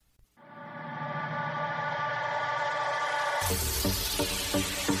Stop,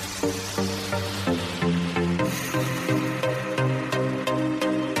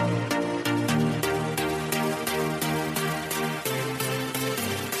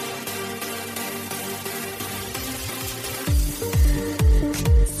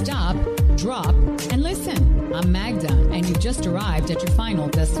 drop, and listen. I'm Magda, and you've just arrived at your final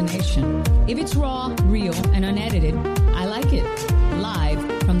destination. If it's raw, real, and unedited, I like it. Live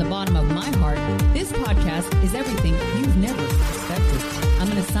from the bottom of my heart, this podcast is everything you've never expected. I'm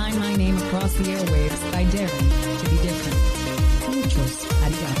going to sign my name across the airwaves by daring to be different. Muchos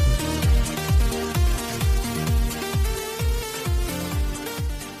arigato.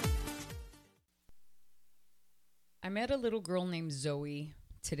 I met a little girl named Zoe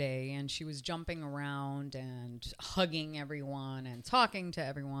today, and she was jumping around and hugging everyone and talking to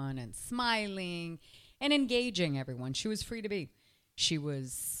everyone and smiling and engaging everyone. She was free to be. She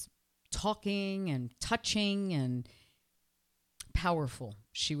was talking and touching and powerful.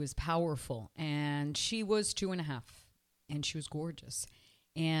 She was powerful, and she was 2.5, and she was gorgeous.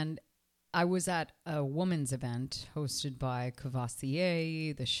 And I was at a women's event hosted by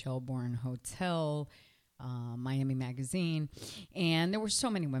Cavassier, the Shelbourne Hotel, Miami Magazine, and there were so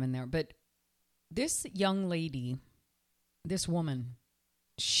many women there. But this young lady, this woman,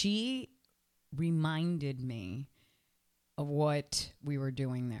 she reminded me of what we were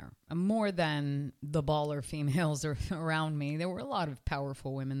doing there. More than the baller females around me. There were a lot of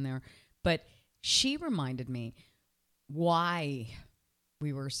powerful women there. But she reminded me why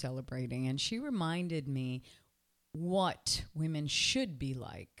we were celebrating. And she reminded me what women should be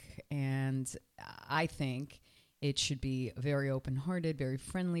like. And I think it should be very open-hearted, very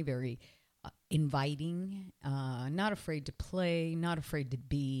friendly, very inviting, not afraid to play, not afraid to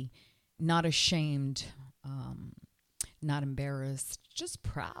be, not ashamed, not embarrassed, just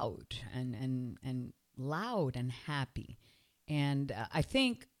proud and loud and happy. And I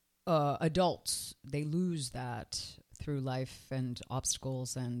think adults, they lose that through life and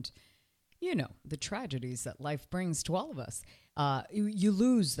obstacles and the tragedies that life brings to all of us. You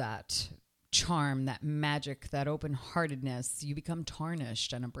lose that charm, that magic, that open-heartedness. You become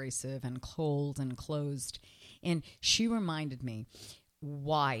tarnished and abrasive and cold and closed. And she reminded me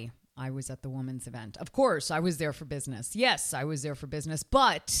why I was at the women's event. Of course, I was there for business. Yes, I was there for business,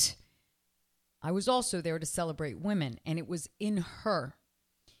 but I was also there to celebrate women. And it was in her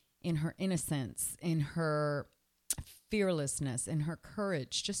innocence, in her fearlessness, in her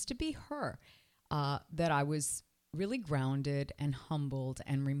courage, just to be her, that I was really grounded and humbled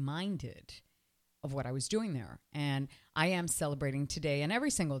and reminded of what I was doing there. And I am celebrating today and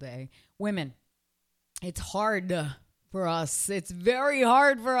every single day. Women, it's hard for us. It's very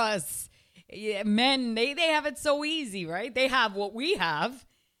hard for us. Men, they have it so easy, right? They have what we have,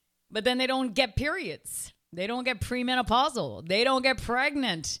 but then they don't get periods. They don't get premenopausal. They don't get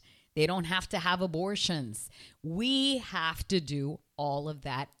pregnant. They don't have to have abortions. We have to do all of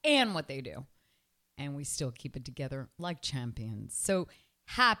that and what they do. And we still keep it together like champions. So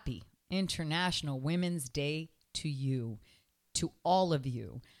happy International Women's Day to you, to all of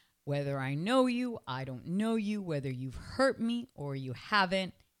you. Whether I know you, I don't know you, whether you've hurt me or you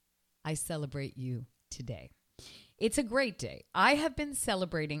haven't, I celebrate you today. It's a great day. I have been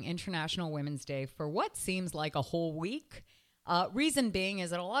celebrating International Women's Day for what seems like a whole week. Reason being is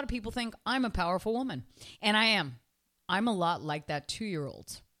that a lot of people think I'm a powerful woman. And I am. I'm a lot like that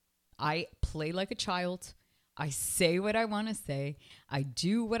 2-year-old. I play like a child. I say what I want to say. I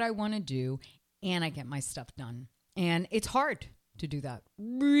do what I want to do. And I get my stuff done. And it's hard to do that.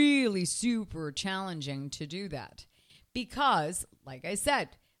 Really super challenging to do that. Because, like I said,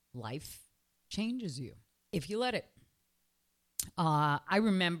 life changes you if you let it. I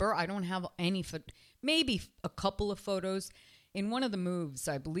remember, I don't have any, maybe a couple of photos. In one of the moves,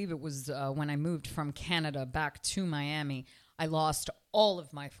 I believe it was when I moved from Canada back to Miami, I lost all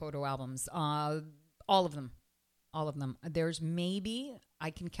of my photo albums, all of them. There's maybe, I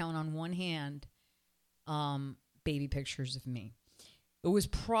can count on one hand, baby pictures of me. It was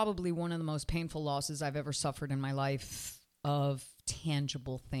probably one of the most painful losses I've ever suffered in my life of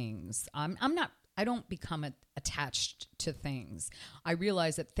tangible things. I don't become attached to things. I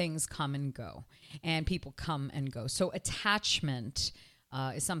realize that things come and go, and people come and go. So attachment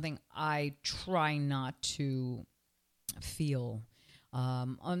is something I try not to feel,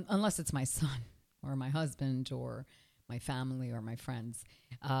 unless it's my son or my husband or my family or my friends.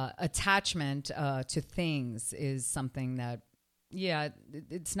 Attachment to things is something that,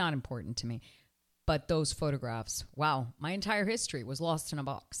 it's not important to me. But those photographs, wow, my entire history was lost in a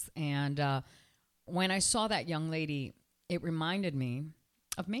box. And when I saw that young lady, it reminded me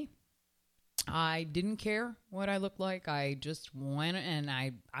of me. I didn't care what I looked like. I just went, and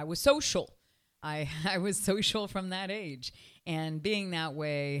I was social. I was social from that age. And being that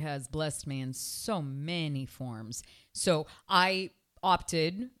way has blessed me in so many forms. So I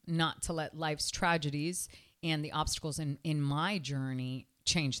opted not to let life's tragedies and the obstacles in my journey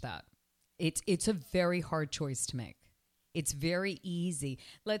change that. It's a very hard choice to make. It's very easy.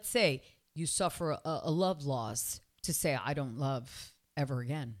 Let's say you suffer a love loss to say, I don't love ever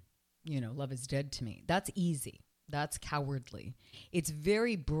again. Love is dead to me. That's easy. That's cowardly. It's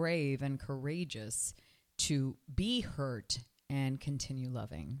very brave and courageous to be hurt and continue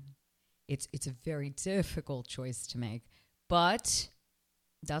loving. It's a very difficult choice to make, but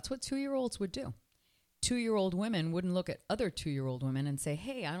that's what 2-year-olds would do. 2-year-old women wouldn't look at other 2-year-old women and say,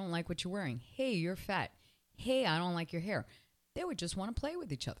 hey, I don't like what you're wearing. Hey, you're fat. Hey, I don't like your hair. They would just want to play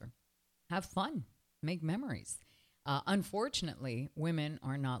with each other, have fun, make memories. Unfortunately, women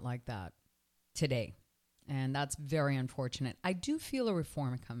are not like that today, and that's very unfortunate. I do feel a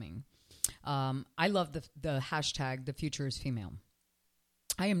reform coming. I love the hashtag, the future is female.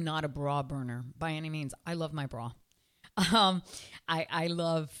 I am not a bra burner by any means. I love my bra. I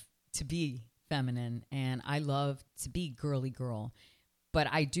love to be feminine, and I love to be girly girl, but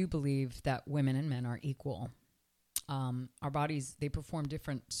I do believe that women and men are equal. Our bodies, they perform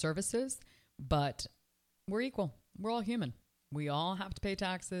different services, but we're equal. We're all human. We all have to pay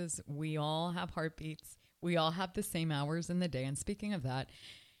taxes. We all have heartbeats. We all have the same hours in the day. And speaking of that,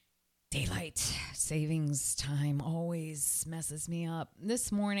 daylight savings time always messes me up.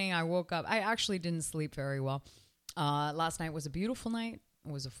 This morning I woke up. I actually didn't sleep very well. Last night was a beautiful night.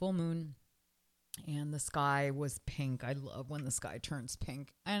 It was a full moon, and the sky was pink. I love when the sky turns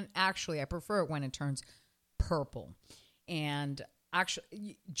pink. And actually, I prefer it when it turns purple. And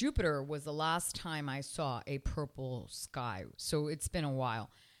actually, Jupiter was the last time I saw a purple sky. So it's been a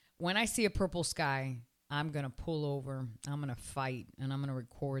while. When I see a purple sky, I'm going to pull over. I'm going to fight, and I'm going to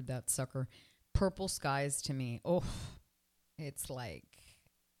record that sucker. Purple skies to me, it's like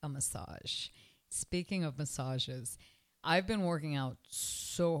a massage. Speaking of massages, I've been working out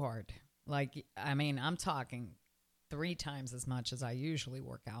so hard. I'm talking 3 times as much as I usually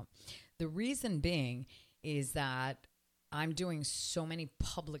work out. The reason being is that I'm doing so many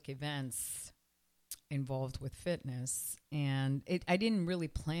public events involved with fitness, and I didn't really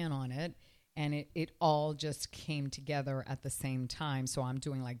plan on it, and it all just came together at the same time. So I'm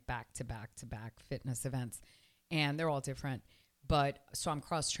doing like back-to-back fitness events, and they're all different. But so I'm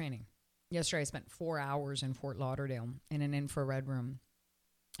cross-training. Yesterday I spent 4 hours in Fort Lauderdale in an infrared room,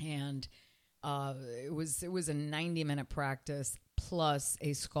 and it was a 90-minute practice plus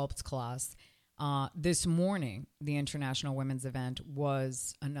a sculpt class. This morning, the International Women's Event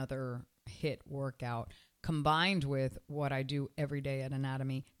was another hit workout, combined with what I do every day at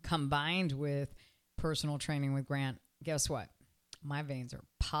Anatomy, combined with personal training with Grant. Guess what? My veins are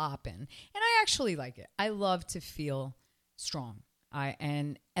popping, and I actually like it. I love to feel strong.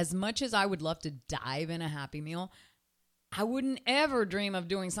 And as much as I would love to dive in a Happy Meal, I wouldn't ever dream of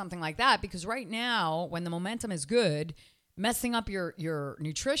doing something like that, because right now, when the momentum is good, messing up your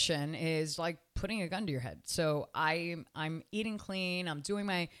nutrition is like putting a gun to your head. So I'm eating clean. I'm doing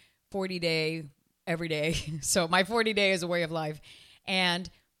my 40-day every day. So my 40-day is a way of life, and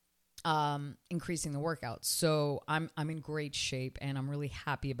increasing the workouts. So I'm in great shape, and I'm really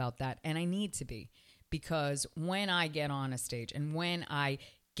happy about that. And I need to be, because when I get on a stage and when I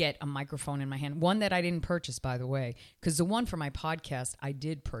get a microphone in my hand, one that I didn't purchase, by the way, because the one for my podcast I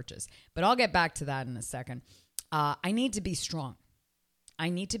did purchase, but I'll get back to that in a second. I need to be strong. I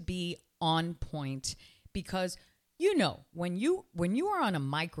need to be on point, because when you are on a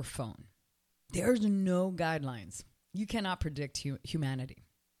microphone, there's no guidelines. You cannot predict humanity.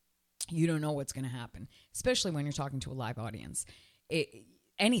 You don't know what's going to happen, especially when you're talking to a live audience.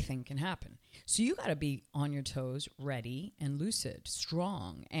 Anything can happen. So you got to be on your toes, ready and lucid,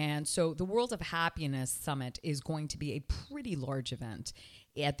 strong. And so the World of Happiness Summit is going to be a pretty large event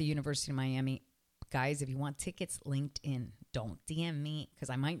at the University of Miami. Guys, if you want tickets, LinkedIn. Don't DM me, because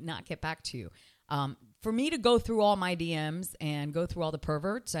I might not get back to you. For me to go through all my DMs and go through all the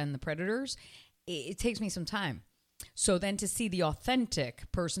perverts and the predators, it takes me some time. So then to see the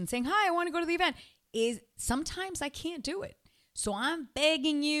authentic person saying, hi, I want to go to the event, is sometimes I can't do it. So I'm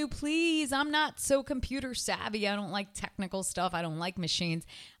begging you, please. I'm not so computer savvy. I don't like technical stuff. I don't like machines.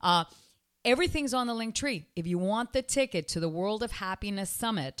 Everything's on the link tree. If you want the ticket to the World of Happiness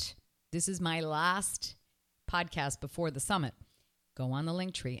Summit, this is my last podcast before the summit. Go on the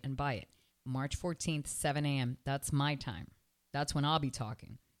link tree and buy it. March 14th, 7 a.m. That's my time. That's when I'll be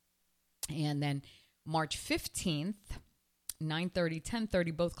talking. And then March 15th, 9:30,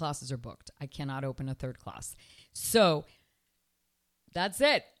 10:30, both classes are booked. I cannot open a third class. So that's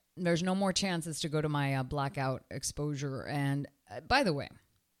it. There's no more chances to go to my blackout exposure. And by the way,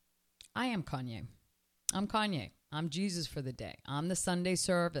 I am Kanye. I'm Kanye. I'm Jesus for the day. I'm the Sunday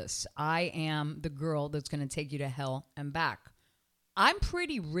service. I am the girl that's going to take you to hell and back. I'm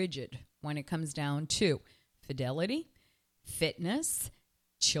pretty rigid when it comes down to fidelity, fitness,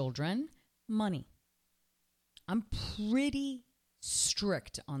 children, money. I'm pretty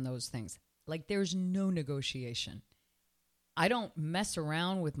strict on those things. Like there's no negotiation. I don't mess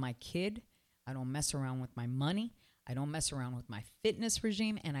around with my kid. I don't mess around with my money. I don't mess around with my fitness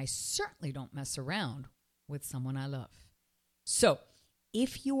regime. And I certainly don't mess around with someone I love. So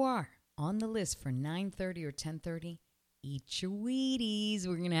if you are on the list for 9:30 or 10:30, eat your Wheaties.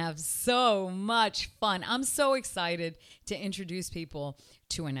 We're going to have so much fun. I'm so excited to introduce people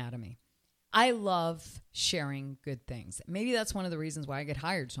to anatomy. I love sharing good things. Maybe that's one of the reasons why I get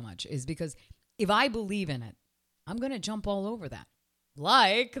hired so much is because if I believe in it, I'm going to jump all over that.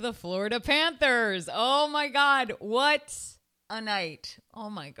 Like the Florida Panthers. Oh my God, what a night. Oh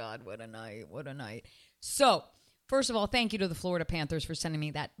my God, what a night. What a night. So, first of all, thank you to the Florida Panthers for sending me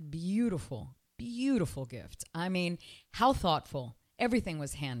that beautiful, beautiful gift. I mean, how thoughtful. Everything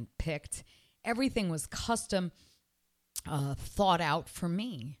was handpicked. Everything was custom thought out for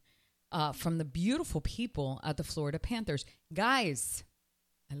me from the beautiful people at the Florida Panthers. Guys,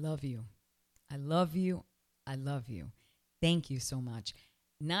 I love you. I love you. I love you. Thank you so much.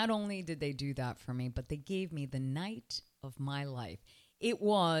 Not only did they do that for me, but they gave me the night of my life. It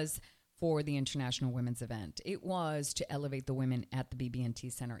was for the International Women's Event. It was to elevate the women at the BB&T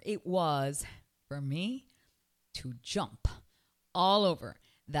Center. It was for me to jump all over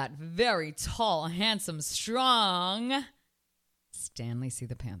that very tall, handsome, strong Stanley C.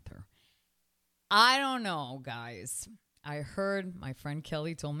 the Panther. I don't know, guys. I heard my friend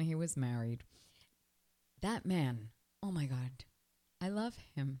Kelly told me he was married. That man, oh my God, I love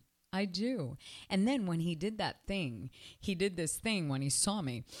him. I do. And then when he did that thing, he did this thing when he saw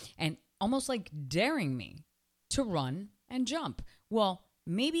me and almost like daring me to run and jump. Well,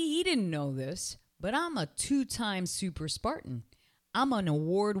 maybe he didn't know this, but I'm a 2-time super Spartan. I'm an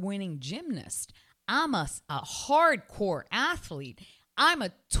award-winning gymnast. I'm a hardcore athlete. I'm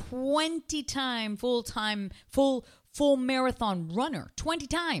a 20-time full marathon runner. 20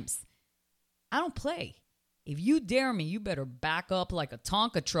 times. I don't play. If you dare me, you better back up like a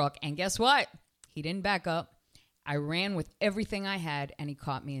Tonka truck. And guess what? He didn't back up. I ran with everything I had, and he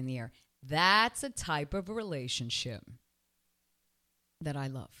caught me in the air. That's a type of relationship that I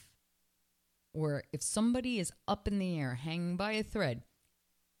love. Where if somebody is up in the air, hanging by a thread,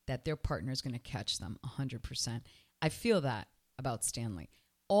 that their partner is going to catch them 100%. I feel that about Stanley.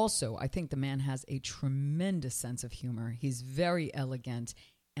 Also, I think the man has a tremendous sense of humor. He's very elegant,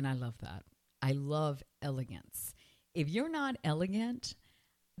 and I love that. I love elegance. If you're not elegant,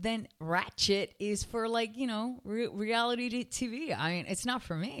 then Ratchet is for reality TV. I mean, it's not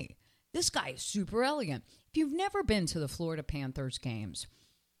for me. This guy is super elegant. If you've never been to the Florida Panthers games,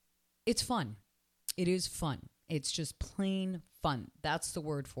 it's fun. It is fun. It's just plain fun. That's the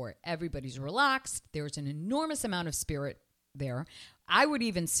word for it. Everybody's relaxed. There's an enormous amount of spirit there. I would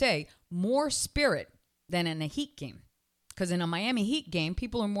even say more spirit than in a Heat game. Because in a Miami Heat game,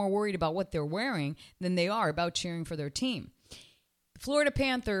 people are more worried about what they're wearing than they are about cheering for their team. Florida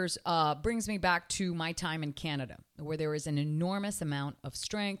Panthers brings me back to my time in Canada, where there is an enormous amount of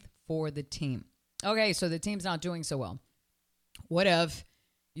strength for the team. Okay, so the team's not doing so well. Whatever.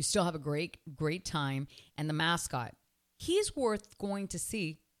 You still have a great, great time. And the mascot, he's worth going to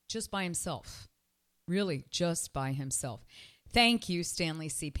see just by himself. Really, just by himself. Thank you, Stanley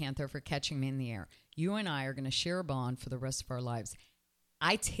C. Panther, for catching me in the air. You and I are going to share a bond for the rest of our lives.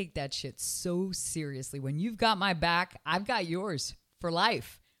 I take that shit so seriously. When you've got my back, I've got yours for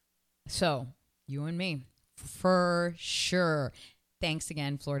life. So, you and me, for sure. Thanks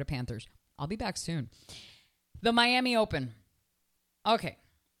again, Florida Panthers. I'll be back soon. The Miami Open. Okay.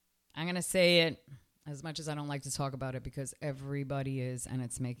 I'm going to say it as much as I don't like to talk about it because everybody is, and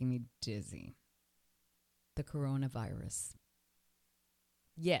it's making me dizzy. The coronavirus.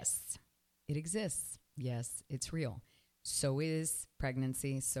 Yes, it exists. Yes, it's real. So is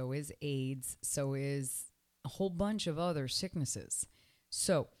pregnancy. So is AIDS. So is a whole bunch of other sicknesses.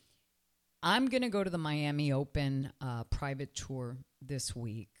 So I'm going to go to the Miami Open private tour this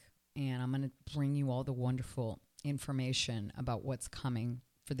week, and I'm going to bring you all the wonderful information about what's coming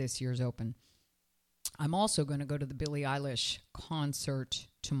for this year's Open. I'm also going to go to the Billie Eilish concert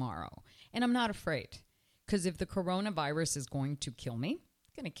tomorrow, and I'm not afraid because if the coronavirus is going to kill me,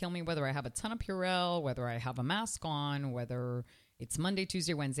 going to kill me whether I have a ton of Purell, whether I have a mask on, whether it's Monday,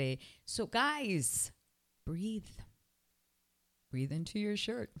 Tuesday, Wednesday. So guys, breathe. Breathe into your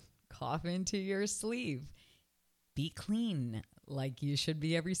shirt. Cough into your sleeve. Be clean like you should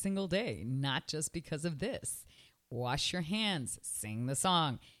be every single day, not just because of this. Wash your hands. Sing the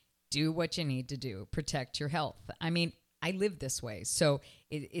song. Do what you need to do. Protect your health. I mean, I live this way. So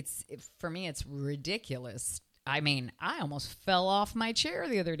for me, it's ridiculous. I mean, I almost fell off my chair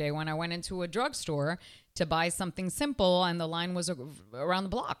the other day when I went into a drugstore to buy something simple, and the line was around the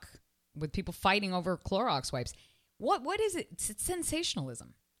block with people fighting over Clorox wipes. What is it? It's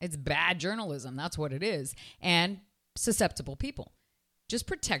sensationalism. It's bad journalism. That's what it is. And susceptible people. Just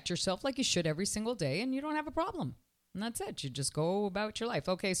protect yourself like you should every single day, and you don't have a problem. And that's it. You just go about your life.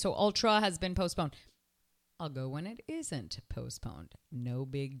 Okay, so Ultra has been postponed. I'll go when it isn't postponed. No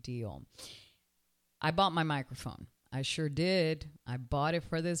big deal. I bought my microphone. I sure did. I bought it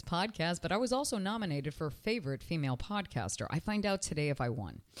for this podcast, but I was also nominated for favorite female podcaster. I find out today if I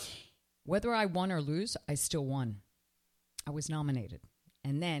won. Whether I won or lose, I still won. I was nominated.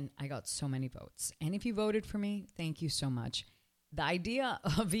 And then I got so many votes. And if you voted for me, thank you so much. The idea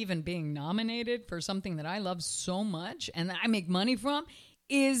of even being nominated for something that I love so much and that I make money from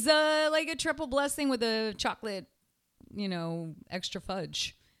is like a triple blessing with a chocolate, extra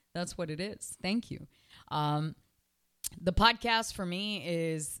fudge. That's what it is. Thank you. The podcast for me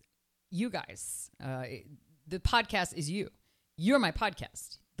is you guys. The podcast is you. You're my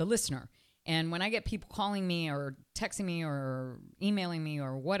podcast, the listener. And when I get people calling me or texting me or emailing me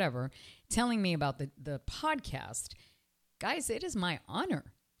or whatever, telling me about the podcast, guys, it is my honor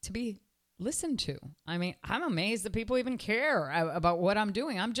to be listened to. I mean, I'm amazed that people even care about what I'm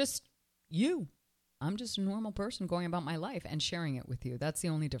doing. I'm just you. I'm just a normal person going about my life and sharing it with you. That's the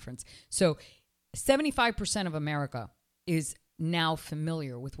only difference. So 75% of America is now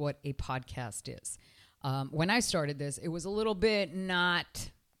familiar with what a podcast is. When I started this, it was a little bit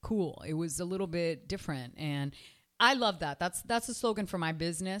not cool. It was a little bit different. And I love that. That's the slogan for my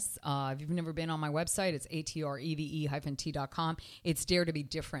business. If you've never been on my website, it's atreve-t.com. It's Dare to be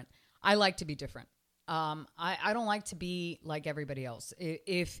Different. I like to be different. I don't like to be like everybody else.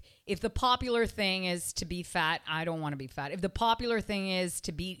 If the popular thing is to be fat, I don't want to be fat. If the popular thing is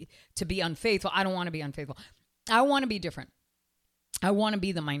to be unfaithful, I don't want to be unfaithful. I want to be different. I want to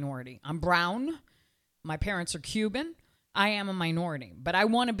be the minority. I'm brown. My parents are Cuban. I am a minority, but I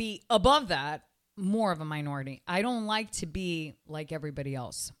want to be above that, more of a minority. I don't like to be like everybody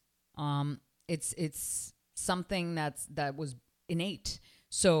else. It's something that was innate.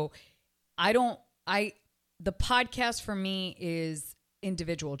 So the podcast for me is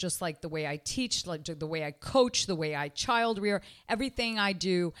individual, just like the way I teach, like the way I coach, the way I child rear, everything I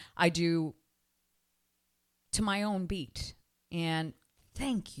do to my own beat. And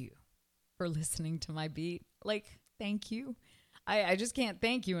thank you for listening to my beat. Thank you. I just can't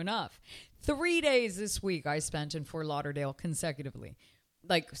thank you enough. 3 days this week I spent in Fort Lauderdale consecutively.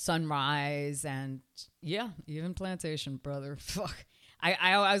 Like Sunrise and even Plantation, brother. Fuck.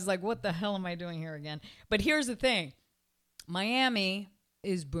 I was like, what the hell am I doing here again? But here's the thing. Miami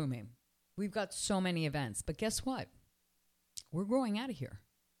is booming. We've got so many events. But guess what? We're growing out of here.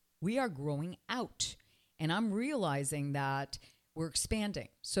 We are growing out. And I'm realizing that we're expanding.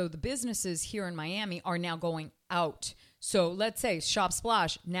 So the businesses here in Miami are now going out. So let's say Shop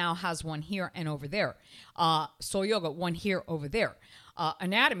Splash now has one here and over there. Soul Yoga, one here, over there.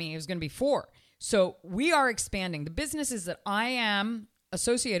 Anatomy is going to be 4. So we are expanding. The businesses that I am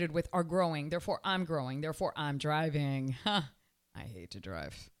associated with are growing. Therefore, I'm growing. Therefore, I'm driving. I hate to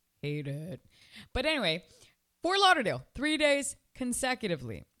drive. Hate it. But anyway, Fort Lauderdale, 3 days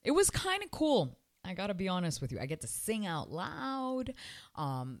consecutively. It was kind of cool. I got to be honest with you. I get to sing out loud,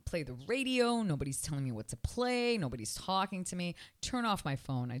 play the radio. Nobody's telling me what to play. Nobody's talking to me. Turn off my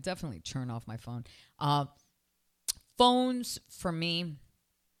phone. I definitely turn off my phone. Phones, for me,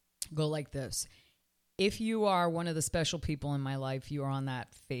 go like this. If you are one of the special people in my life, you are on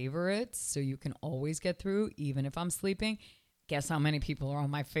that favorites, so you can always get through, even if I'm sleeping. Guess how many people are on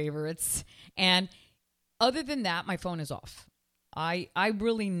my favorites? And other than that, my phone is off. I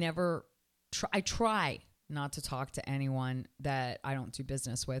really never... I try not to talk to anyone that I don't do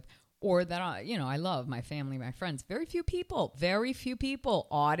business with or that I love, my family, my friends. Very few people.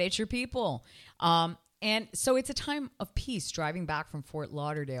 Audit your people. And so it's a time of peace driving back from Fort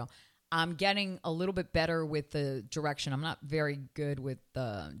Lauderdale. I'm getting a little bit better with the direction. I'm not very good with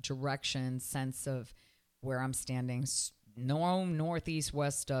the direction sense of where I'm standing. No northeast,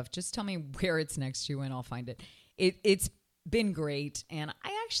 west stuff. Just tell me where it's next to and I'll find it. It's been great, and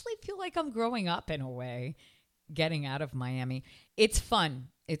I actually feel like I'm growing up in a way. getting out of Miami. It's fun.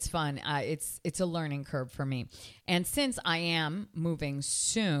 It's fun. It's a learning curve for me. And since I am moving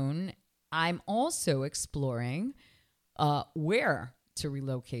soon, I'm also exploring where to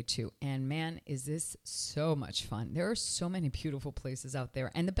relocate to. And man, is this so much fun. There are so many beautiful places out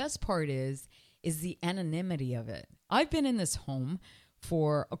there. And the best part is the anonymity of it. I've been in this home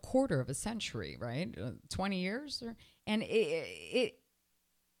for a quarter of a century, right? 20 years. And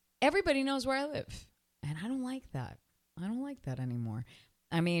everybody knows where I live. And I don't like that. I don't like that anymore.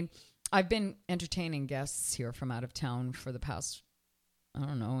 I mean, I've been entertaining guests here from out of town for the past, I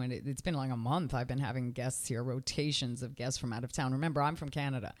don't know, and it's been like a month. I've been having guests here, rotations of guests from out of town. Remember, I'm from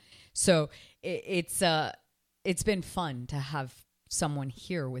Canada. So it's been fun to have someone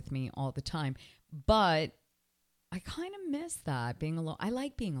here with me all the time. But I kind of miss that, being alone. I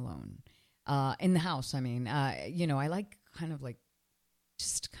like being alone in the house. I mean, I like kind of like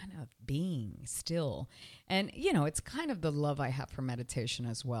just kind of being still. And, it's kind of the love I have for meditation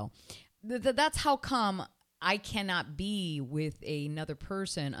as well. That's how come I cannot be with another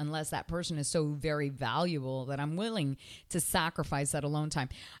person unless that person is so very valuable that I'm willing to sacrifice that alone time.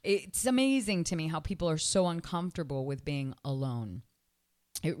 It's amazing to me how people are so uncomfortable with being alone.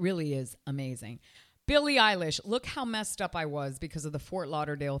 It really is amazing. Billie Eilish, look how messed up I was because of the Fort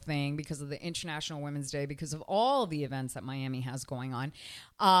Lauderdale thing, because of the International Women's Day, because of all the events that Miami has going on,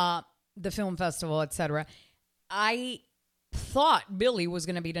 the film festival, etc. I thought Billie was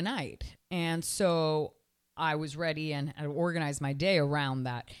going to be tonight. And so I was ready and I organized my day around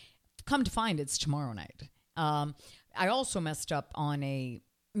that. Come to find it's tomorrow night. I also messed up on a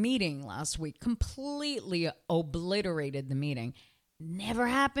meeting last week, completely obliterated the meeting. Never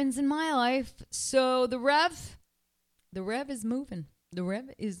happens in my life. So the rev is moving. The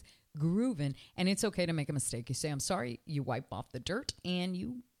rev is grooving. And it's okay to make a mistake. You say, I'm sorry. You wipe off the dirt and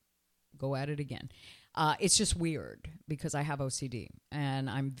you go at it again. It's just weird because I have OCD and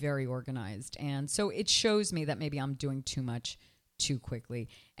I'm very organized. And so it shows me that maybe I'm doing too much too quickly.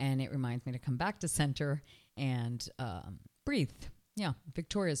 And it reminds me to come back to center and breathe. Yeah,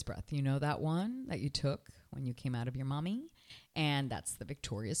 victorious breath. You know that one that you took when you came out of your mommy? And that's the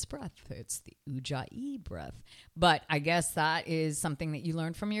victorious breath. It's the Ujjayi breath. But I guess that is something that you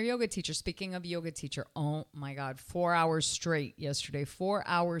learned from your yoga teacher. Speaking of yoga teacher, oh my God, 4 hours straight yesterday. 4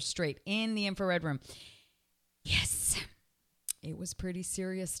 hours straight in the infrared room. Yes, it was pretty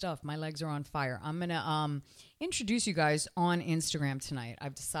serious stuff. My legs are on fire. I'm going to introduce you guys on Instagram tonight.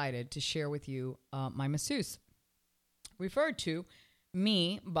 I've decided to share with you my masseuse. Referred to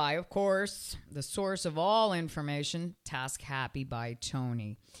me by, of course, the source of all information, Task Happy by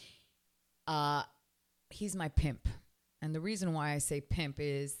Tony. He's my pimp. And the reason why I say pimp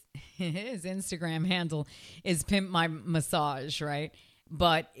is his Instagram handle is Pimp My Massage, right?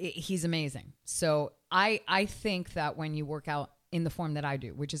 But he's amazing. So I think that when you work out in the form that I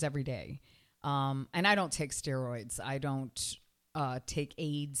do, which is every day, and I don't take steroids, I don't take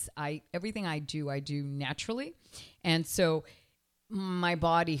aids. Everything I do naturally. And so my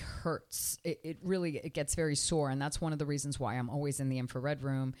body hurts. It really gets very sore. And that's one of the reasons why I'm always in the infrared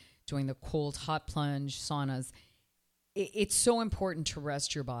room doing the cold, hot plunge saunas. It's so important to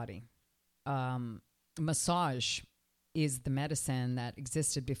rest your body. Massage is the medicine that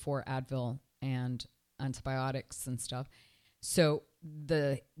existed before Advil and antibiotics and stuff. So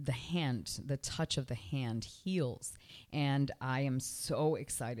the touch of the hand heals. And I am so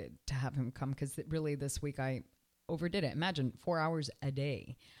excited to have him come because really this week I overdid it. Imagine 4 hours a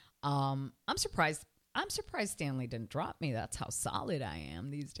day. I'm surprised Stanley didn't drop me. That's how solid I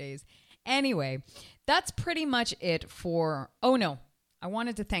am these days. Anyway, that's pretty much it for, oh no, I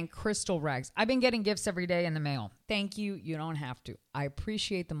wanted to thank Crystal Rags. I've been getting gifts every day in the mail. Thank you. You don't have to. I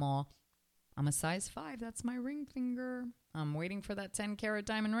appreciate them all. I'm a size 5. That's my ring finger. I'm waiting for that 10-carat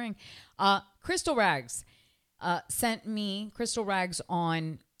diamond ring. Crystal Rags sent me Crystal Rags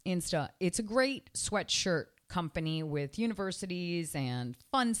on Insta. It's a great sweatshirt company with universities and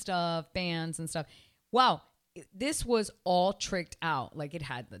fun stuff, bands and stuff. Wow, this was all tricked out. Like it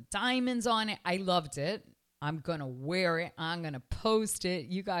had the diamonds on it. I loved it. I'm going to wear it. I'm going to post it.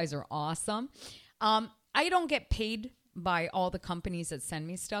 You guys are awesome. I don't get paid by all the companies that send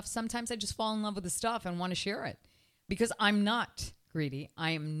me stuff. Sometimes I just fall in love with the stuff and want to share it because I'm not greedy.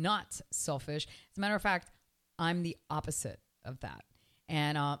 I am not selfish. As a matter of fact, I'm the opposite of that.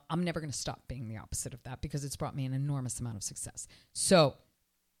 And I'm never going to stop being the opposite of that because it's brought me an enormous amount of success. So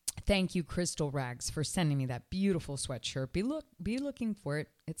thank you, Crystal Rags, for sending me that beautiful sweatshirt. Be looking for it.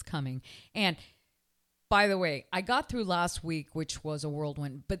 It's coming. And by the way, I got through last week, which was a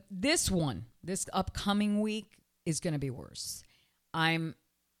whirlwind. But this upcoming week is going to be worse. I'm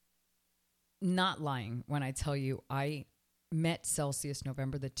not lying when I tell you I met Celsius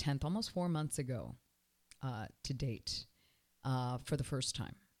November the 10th, almost 4 months ago to date, for the first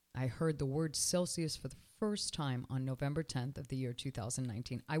time. I heard the word Celsius for the first time on November 10th of the year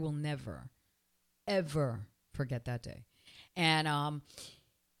 2019. I will never, ever forget that day. And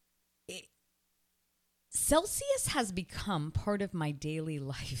Celsius has become part of my daily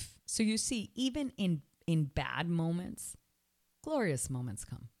life. So you see, even in bad moments, glorious moments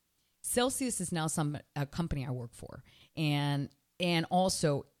come. Celsius is now a company I work for. And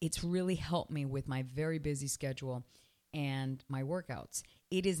also, it's really helped me with my very busy schedule and my workouts.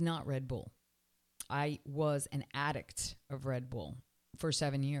 It is not Red Bull. I was an addict of Red Bull for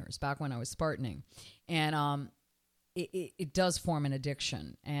 7 years, back when I was Spartaning. And it does form an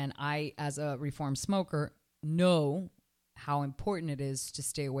addiction. And I, as a reformed smoker, know how important it is to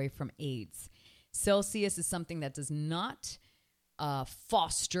stay away from aids. Celsius is something that does not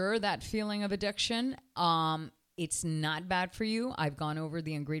foster that feeling of addiction. It's not bad for you. I've gone over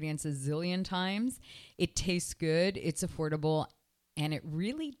the ingredients a zillion times. It tastes good. It's affordable. And it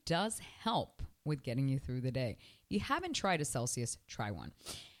really does help with getting you through the day. If you haven't tried a Celsius, try one.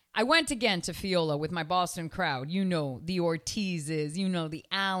 I went again to Fiola with my Boston crowd. You know, the Ortizes, you know, the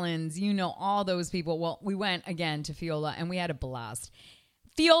Allens, you know, all those people. Well, we went again to Fiola and we had a blast.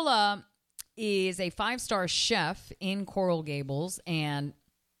 Fiola is a 5-star chef in Coral Gables, and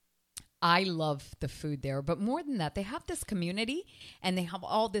I love the food there. But more than that, they have this community and they have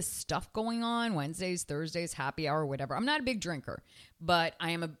all this stuff going on, Wednesdays, Thursdays, happy hour, whatever. I'm not a big drinker, but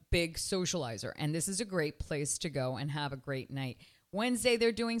I am a big socializer, and this is a great place to go and have a great night. Wednesday,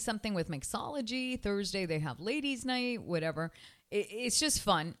 they're doing something with mixology. Thursday, they have ladies' night, whatever. It's just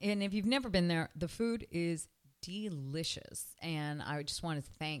fun. And if you've never been there, the food is delicious. And I just want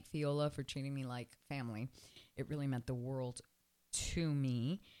to thank Fiola for treating me like family. It really meant the world to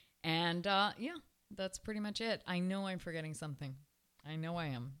me. And yeah, that's pretty much it. I know I'm forgetting something. I know I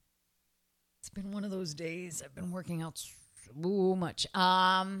am. It's been one of those days. I've been working out so much.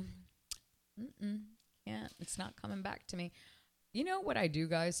 It's not coming back to me. You know what I do,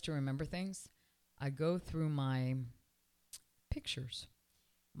 guys, to remember things? I go through my pictures,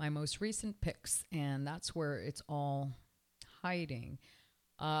 my most recent pics, and that's where it's all hiding.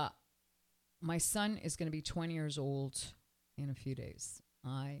 My son is going to be 20 years old in a few days.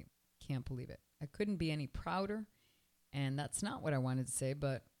 I can't believe it. I couldn't be any prouder, and that's not what I wanted to say,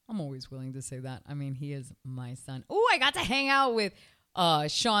 but I'm always willing to say that. I mean, he is my son. Oh, I got to hang out with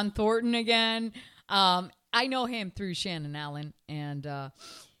Sean Thornton again. I know him through Shannon Allen, and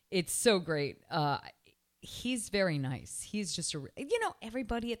it's so great. He's very nice. He's just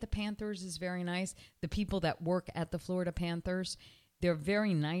everybody at the Panthers is very nice. The people that work at the Florida Panthers, they're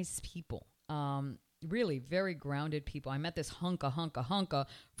very nice people. Really very grounded people. I met this hunka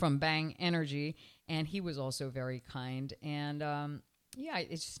from Bang Energy, and he was also very kind. And yeah,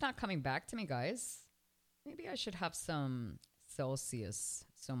 it's just not coming back to me, guys. Maybe I should have some Celsius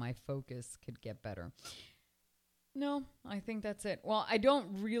so my focus could get better. No, I think that's it. Well, I don't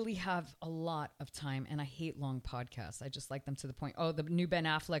really have a lot of time, and I hate long podcasts. I just like them to the point. Oh, the new Ben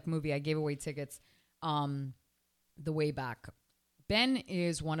Affleck movie, I gave away tickets the way back. Ben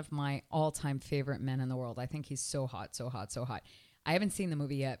is one of my all-time favorite men in the world. I think he's so hot, so hot, so hot. I haven't seen the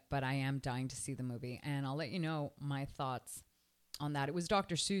movie yet, but I am dying to see the movie, and I'll let you know my thoughts on that. It was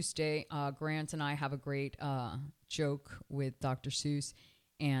Dr. Seuss Day. Grant and I have a great joke with Dr. Seuss,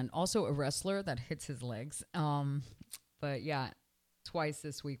 and also a wrestler that hits his legs. But yeah, twice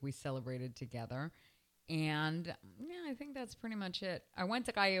this week we celebrated together. And yeah, I think that's pretty much it. I went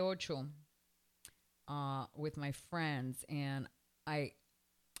to Calle Ocho with my friends, and I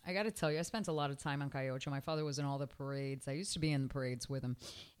got to tell you, I spent a lot of time on Calle Ocho. My father was in all the parades. I used to be in the parades with him,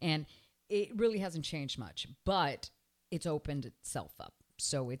 and it really hasn't changed much, but it's opened itself up.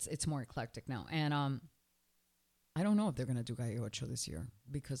 So it's more eclectic now. And I don't know if they're going to do Calle Ocho this year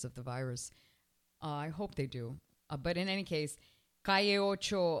because of the virus. I hope they do. But in any case, Calle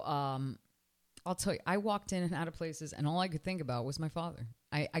Ocho, I'll tell you, I walked in and out of places, and all I could think about was my father.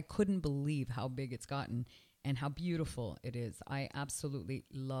 I couldn't believe how big it's gotten and how beautiful it is. I absolutely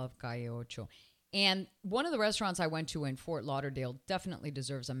love Calle Ocho. And one of the restaurants I went to in Fort Lauderdale definitely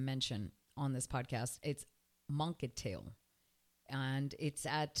deserves a mention on this podcast. It's Monketail. And it's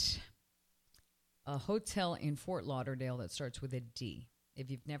at a hotel in Fort Lauderdale that starts with a D.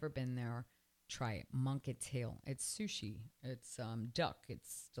 If you've never been there, try it. Monketail. It's sushi. It's duck.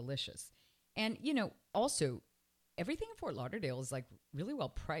 It's delicious. And, also, everything in Fort Lauderdale is, really well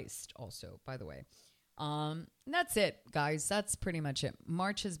priced also, by the way. That's it, guys. That's pretty much it.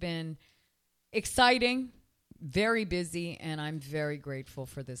 March has been exciting. very busy, and I'm very grateful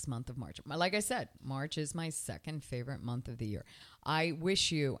for this month of March. Like I said, March is my second favorite month of the year. I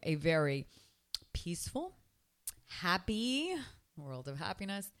wish you a very peaceful, happy world of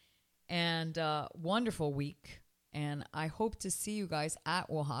happiness and wonderful week. And I hope to see you guys at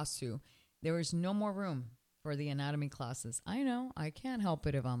Oahu. There is no more room for the anatomy classes. I know, I can't help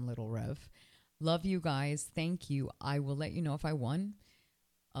it if I'm Little Rev. Love you guys. Thank you. I will let you know if I won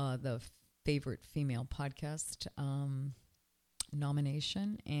the favorite female podcast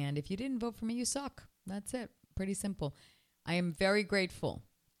nomination. And if you didn't vote for me, you suck. That's it. Pretty simple. I am very grateful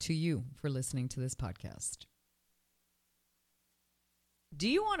to you for listening to this podcast. Do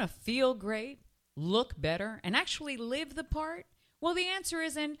you want to feel great, look better, and actually live the part? Well, the answer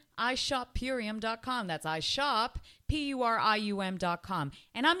is in iShopPurium.com. That's iShop, Purium.com.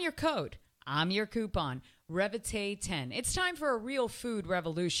 And I'm your code. I'm your coupon, Revite10. It's time for a real food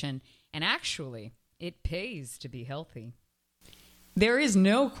revolution. And actually, it pays to be healthy. There is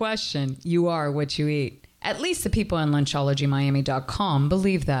no question you are what you eat. At least the people on LunchologyMiami.com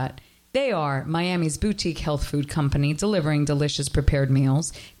believe that. They are Miami's boutique health food company delivering delicious prepared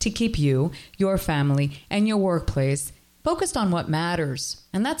meals to keep you, your family, and your workplace focused on what matters.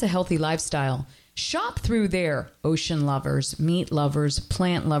 And that's a healthy lifestyle. Shop through their ocean lovers, meat lovers,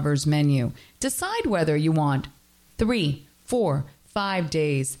 plant lovers menu. Decide whether you want 3, 4, 5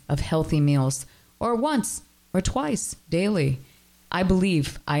 days of healthy meals or once or twice daily. I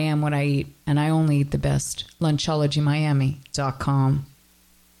believe I am what I eat, and I only eat the best. LunchologyMiami.com.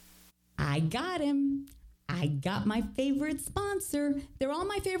 I got him. I got my favorite sponsor. They're all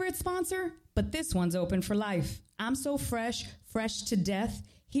my favorite sponsor, but this one's open for life. I'm so fresh to death.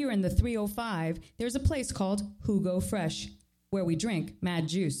 Here in the 305, there's a place called Jugo Fresh, where we drink mad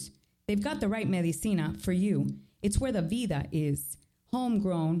juice. They've got the right medicina for you. It's where the vida is.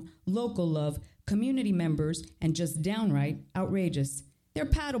 Homegrown, local love, community members, and just downright outrageous. They're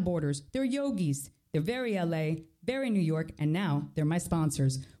paddleboarders, they're yogis, they're very LA, very New York, and now they're my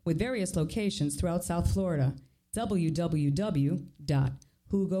sponsors, with various locations throughout South Florida.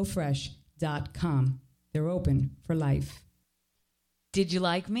 www.jugofresh.com. They're open for life. Did you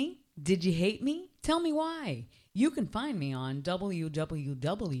like me? Did you hate me? Tell me why. You can find me on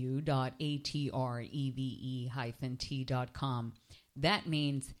www.atreve-t.com. That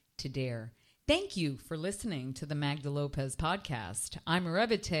means to dare. Thank you for listening to the Magda Lopez podcast. I'm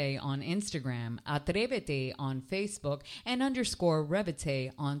Revite on Instagram, Atrevete on Facebook, and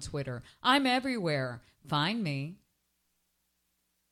 _Revite on Twitter. I'm everywhere. Find me.